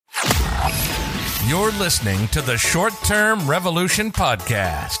You're listening to the Short Term Revolution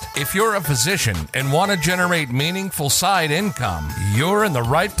Podcast. If you're a physician and want to generate meaningful side income, you're in the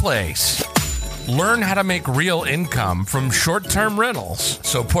right place. Learn how to make real income from short-term rentals.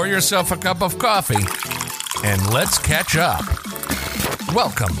 So pour yourself a cup of coffee and let's catch up.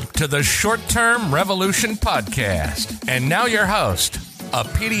 Welcome to the Short Term Revolution Podcast. And now your host, a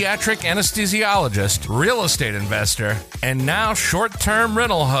pediatric anesthesiologist, real estate investor, and now short-term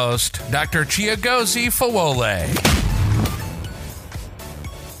rental host, Dr. Chiagozie Fawole.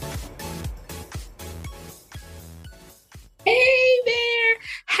 Hey there!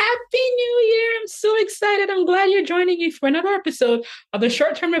 Happy New Year! I'm so excited. I'm glad you're joining me for another episode of the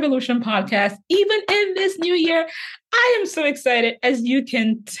Short Term Revolution Podcast. Even in this new year, I am so excited, as you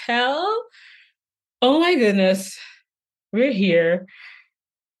can tell. Oh my goodness, we're here.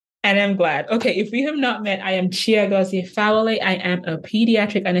 And I'm glad. Okay, if we have not met, I am Chiagozie Fawole. I am a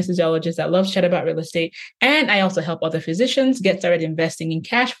pediatric anesthesiologist that loves chat about real estate. And I also help other physicians get started investing in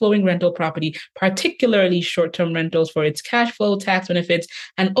cash flowing rental property, particularly short-term rentals for its cash flow, tax benefits,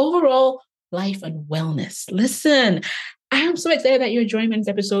 and overall life and wellness. Listen, I am so excited that you're joining me in this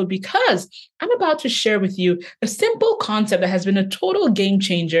episode because I'm about to share with you a simple concept that has been a total game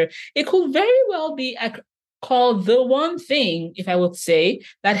changer. It could very well be called the one thing, if I would say,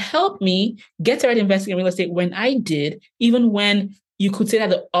 that helped me get started investing in real estate when I did, even when you could say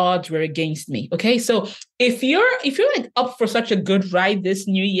that the odds were against me. Okay, so if you're like up for such a good ride this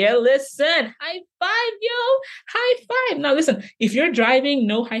new year, listen, high five, yo, high five. Now listen, if you're driving,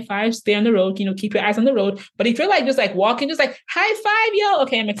 no high five, stay on the road, keep your eyes on the road. But if you're like just like walking, just like high five, yo,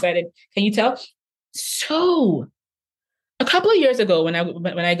 okay, I'm excited. Can you tell? So a couple of years ago, when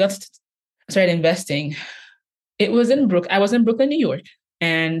I got started investing, I was in Brooklyn, New York.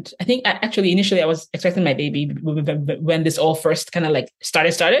 And I think initially I was expecting my baby when this all first kind of like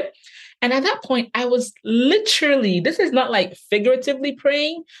started. And at that point, I was literally, this is not like figuratively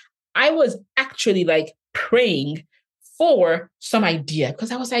praying. I was actually like praying for some idea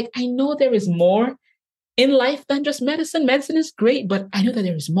because I was like, I know there is more in life than just medicine. Medicine is great, but I know that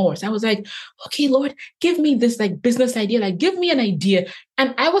there is more. So I was like, okay, Lord, give me this like business idea, like give me an idea.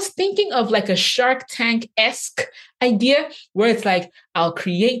 And I was thinking of like a Shark Tank-esque idea where it's like, I'll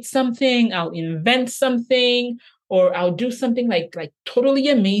create something, I'll invent something, or I'll do something like totally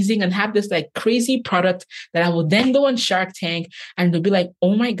amazing and have this like crazy product that I will then go on Shark Tank and they'll be like,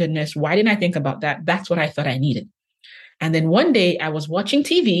 oh my goodness, why didn't I think about that? That's what I thought I needed. And then one day I was watching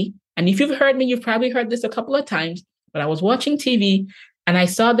TV. And if you've heard me, you've probably heard this a couple of times, but I was watching TV and I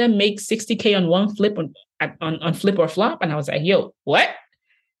saw them make $60K on one flip on flip or flop. And I was like, yo, what?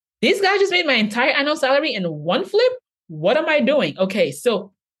 These guys just made my entire annual salary in one flip? What am I doing? Okay,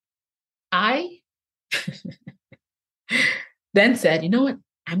 so I then said, you know what?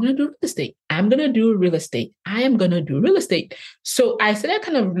 I'm going to do real estate. I am going to do real estate. So I started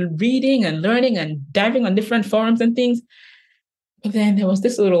kind of reading and learning and diving on different forums and things. But then there was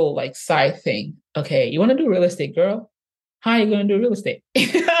this little like side thing. Okay, you want to do real estate, girl? How are you going to do real estate?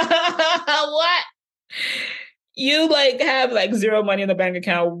 What? You like have like zero money in the bank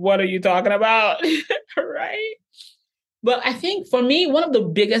account. What are you talking about? Right? But I think for me, one of the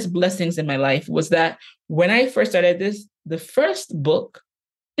biggest blessings in my life was that when I first started this, the first book,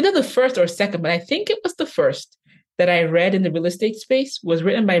 either the first or second, but I think it was the first that I read in the real estate space was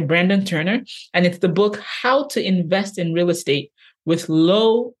written by Brandon Turner. And it's the book, How to Invest in Real Estate with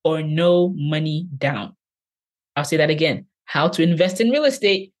Low or No Money Down. I'll say that again. How to Invest in Real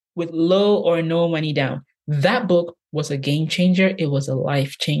Estate with Low or No Money Down. That book was a game changer. It was a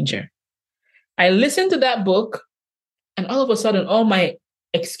life changer. I listened to that book and all of a sudden, all my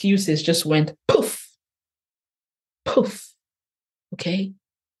excuses just went poof, poof. Okay?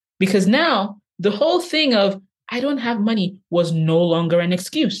 Because now the whole thing of I don't have money was no longer an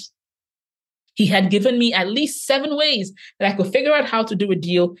excuse. He had given me at least 7 ways that I could figure out how to do a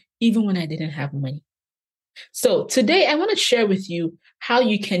deal even when I didn't have money. So today I want to share with you how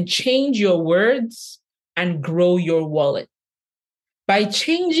you can change your words and grow your wallet. By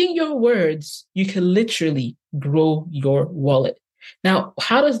changing your words, you can literally grow your wallet. Now,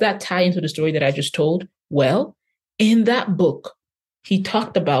 how does that tie into the story that I just told? Well, in that book, he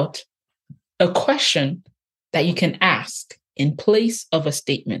talked about a question that you can ask in place of a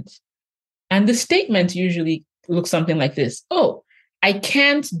statement. And the statement usually looks something like this. Oh, I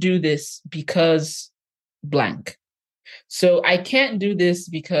can't do this because blank. So I can't do this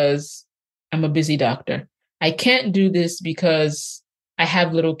because I'm a busy doctor. I can't do this because I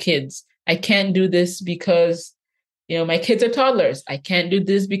have little kids. I can't do this because, my kids are toddlers. I can't do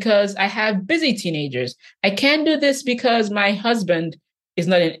this because I have busy teenagers. I can't do this because my husband is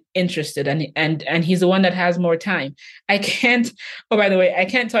not interested, and he's the one that has more time. I can't. Oh, by the way, I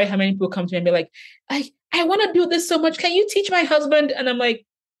can't tell you how many people come to me and be like, I want to do this so much. Can you teach my husband? And I'm like,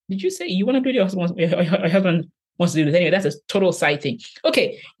 did you say you want to do it? Your husband wants to do this anyway. That's a total side thing.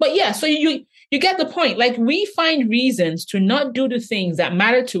 Okay, but yeah. So you get the point. Like, we find reasons to not do the things that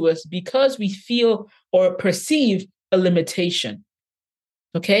matter to us because we feel or perceive a limitation.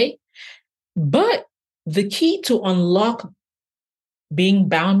 Okay, but the key to unlock being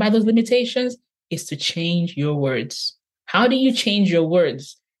bound by those limitations is to change your words. How do you change your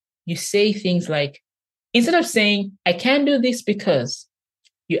words? You say things like, instead of saying, I can't do this because,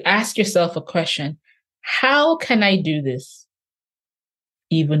 you ask yourself a question, how can I do this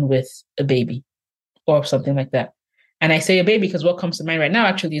even with a baby or something like that? And I say a baby because what comes to mind right now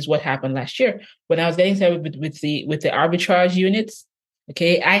actually is what happened last year when I was getting started with the arbitrage units.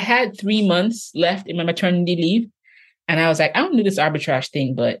 Okay, I had 3 months left in my maternity leave. And I was like, I don't do this arbitrage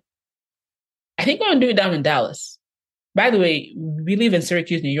thing, but I think I'm going to do it down in Dallas. By the way, we live in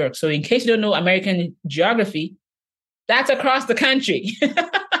Syracuse, New York. So in case you don't know American geography, that's across the country.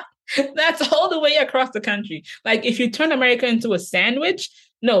 That's all the way across the country. Like, if you turn America into a sandwich,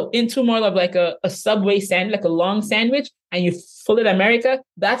 into more of like a Subway sandwich, like a long sandwich, and you fold America,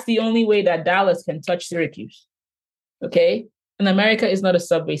 that's the only way that Dallas can touch Syracuse. Okay? And America is not a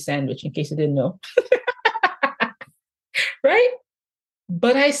Subway sandwich, in case you didn't know. Right?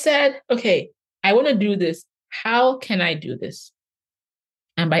 But I said, okay, I want to do this. How can I do this?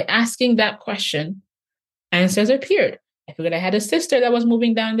 And by asking that question, answers appeared. I figured I had a sister that was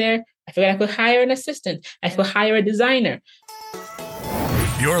moving down there. I figured I could hire an assistant. I could hire a designer.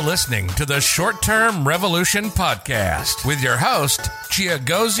 You're listening to the Short Term Revolution Podcast with your host,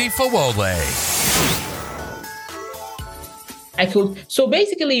 Chiagozi Fawole. So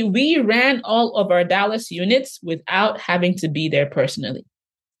basically, we ran all of our Dallas units without having to be there personally.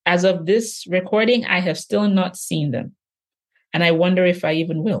 As of this recording, I have still not seen them. And I wonder if I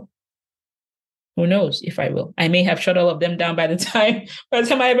even will. Who knows if I will? I may have shut all of them down by the time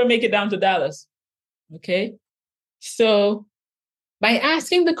I ever make it down to Dallas. Okay. So by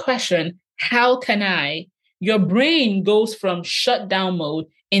asking the question, how can I, your brain goes from shutdown mode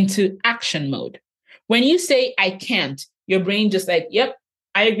into action mode. When you say, I can't, your brain just like, yep,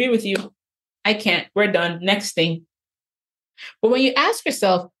 I agree with you. I can't. We're done. Next thing. But when you ask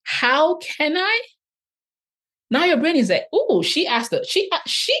yourself, how can I? Now your brain is like, oh, she just asked a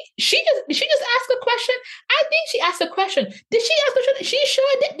question. I think she asked a question. Did she ask the question? She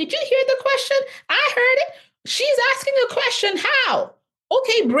sure did. Did you hear the question? I heard it. She's asking a question. How?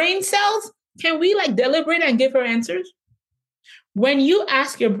 Okay, brain cells, can we like deliberate and give her answers? When you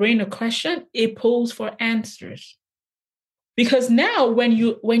ask your brain a question, it pulls for answers. Because now when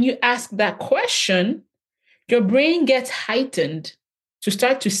you ask that question, your brain gets heightened to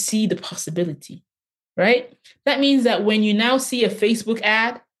start to see the possibility, right? That means that when you now see a Facebook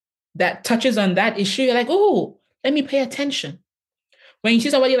ad that touches on that issue, you're like, oh, let me pay attention. When you see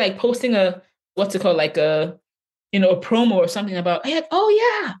somebody like posting a promo or something about, like,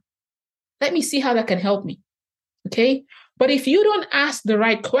 oh yeah, let me see how that can help me. Okay. But if you don't ask the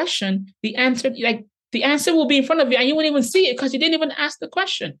right question, the answer will be in front of you and you won't even see it because you didn't even ask the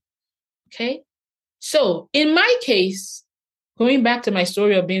question. Okay. So in my case, going back to my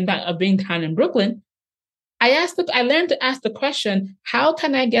story of being down in Brooklyn, I learned to ask the question, how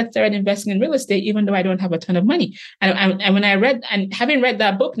can I get started investing in real estate, even though I don't have a ton of money? And when I read, and having read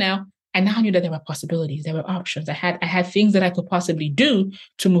that book now, I now knew that there were possibilities, there were options. I had things that I could possibly do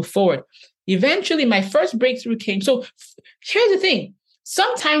to move forward. Eventually, my first breakthrough came. So here's the thing.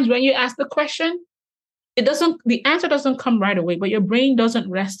 Sometimes when you ask the question, the answer doesn't come right away, but your brain doesn't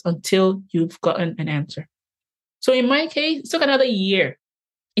rest until you've gotten an answer. So in my case, it took another year.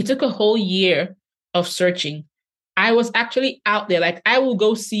 It took a whole year of searching. I was actually out there. Like, I will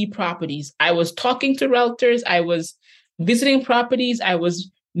go see properties. I was talking to realtors. I was visiting properties. I was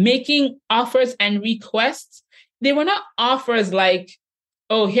making offers and requests. They were not offers like,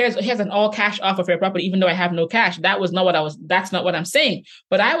 oh, here's an all cash offer for a property, even though I have no cash. That's not what I'm saying.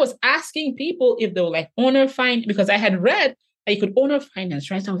 But I was asking people if they were like owner finance, because I had read that you could owner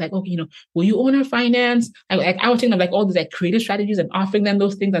finance, right? So I was like, okay, will you owner finance? I was thinking of like all these like creative strategies and offering them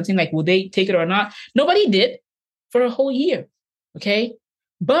those things and saying like, will they take it or not? Nobody did for a whole year. Okay.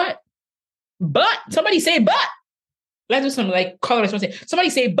 But somebody say, but let's do some like color response. Somebody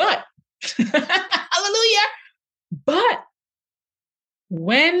say, but hallelujah. But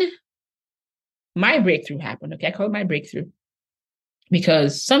when my breakthrough happened, okay, I call it my breakthrough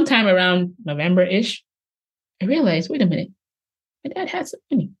because sometime around November-ish, I realized, wait a minute, my dad had some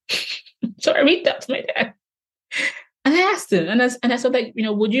money. So I reached out to my dad. And I asked him, and I said, like,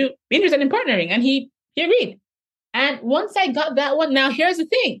 would you be interested in partnering? And he agreed. And once I got that one, now here's the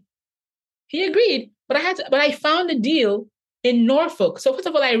thing. He agreed, but I found a deal in Norfolk. So first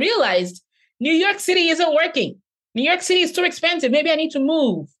of all, I realized New York City isn't working. New York City is too expensive. Maybe I need to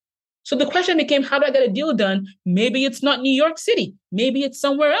move. So the question became, how do I get a deal done? Maybe it's not New York City. Maybe it's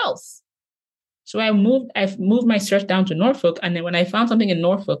somewhere else. So I've moved my search down to Norfolk. And then when I found something in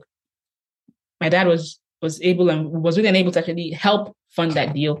Norfolk, my dad was really able to actually help fund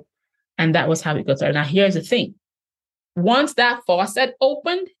that deal. And that was how it got started. Now, here's the thing. Once that faucet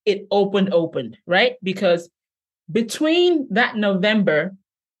opened, it opened, right? Because between that November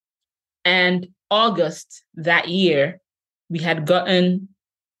and August that year, we had gotten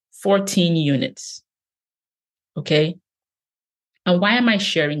 14 units. Okay. And why am I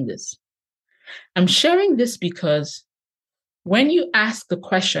sharing this? I'm sharing this because when you ask the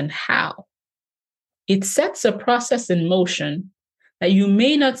question, how, it sets a process in motion that you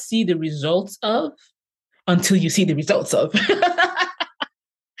may not see the results of until you see the results of.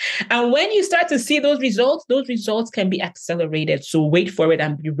 And when you start to see those results can be accelerated. So wait for it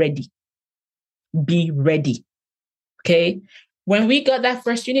and be ready. Be ready. Okay. When we got that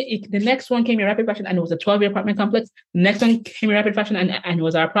first unit, the next one came in rapid fashion, and it was a 12-year apartment complex. The next one came in rapid fashion, and it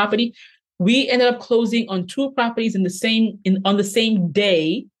was our property. We ended up closing on 2 properties on the same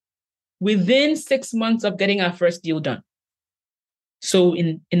day, within 6 months of getting our first deal done. So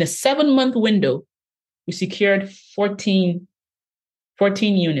in a 7-month window, we secured 14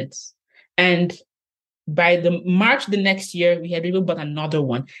 units. And by the March the next year, we had even bought another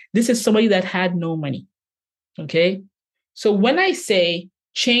one. This is somebody that had no money. Okay. So when I say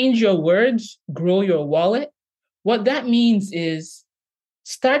change your words, grow your wallet, what that means is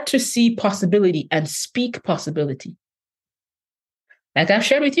start to see possibility and speak possibility. Like I've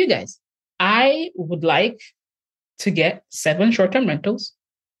shared with you guys, I would like to get 7 short-term rentals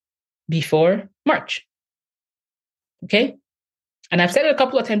before March. Okay. And I've said it a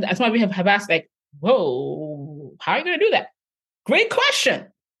couple of times, and some of you have asked, like, whoa, how are you going to do that? Great question.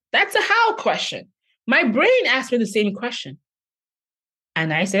 That's a how question. My brain asked me the same question.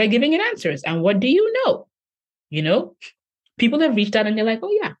 And I started giving it answers. And what do you know? People have reached out and they're like,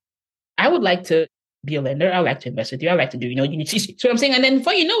 oh, yeah, I would like to be a lender. I would like to invest with you. I like to do, you need to see what I'm saying. And then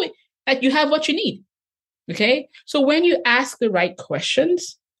before you know it, like, you have what you need. Okay. So when you ask the right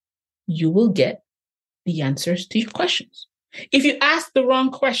questions, you will get the answers to your questions. If you ask the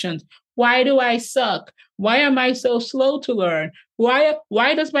wrong questions, why do I suck? Why am I so slow to learn? Why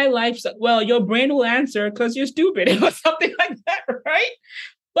does my life suck? Well, your brain will answer because you're stupid or something like that, right?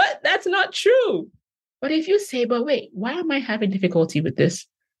 But that's not true. But if you say, but wait, why am I having difficulty with this?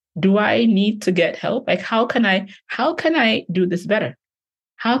 Do I need to get help? Like, how can I do this better?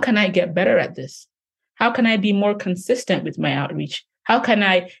 How can I get better at this? How can I be more consistent with my outreach? How can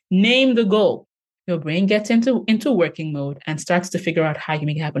I name the goal? Your brain gets into working mode and starts to figure out how you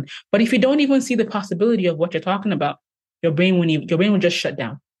make it happen. But if you don't even see the possibility of what you're talking about, your brain will just shut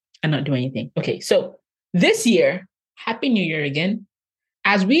down and not do anything. Okay, so this year, Happy New Year again.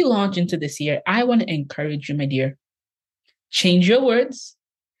 As we launch into this year, I want to encourage you, my dear, change your words,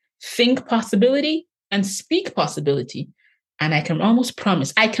 think possibility, and speak possibility. And I can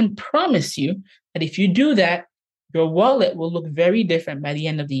promise you that if you do that, your wallet will look very different by the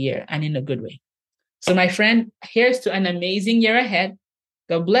end of the year, and in a good way. So my friend, here's to an amazing year ahead.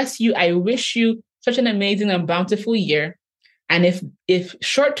 God bless you. I wish you such an amazing and bountiful year. And if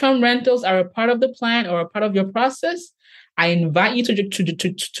short-term rentals are a part of the plan or a part of your process, I invite you to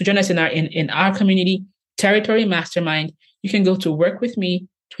join us in our community, Territory Mastermind. You can go to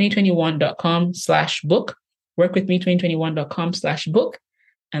workwithme2021.com/book, workwithme2021.com/book,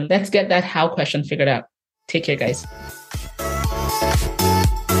 and let's get that how question figured out. Take care, guys.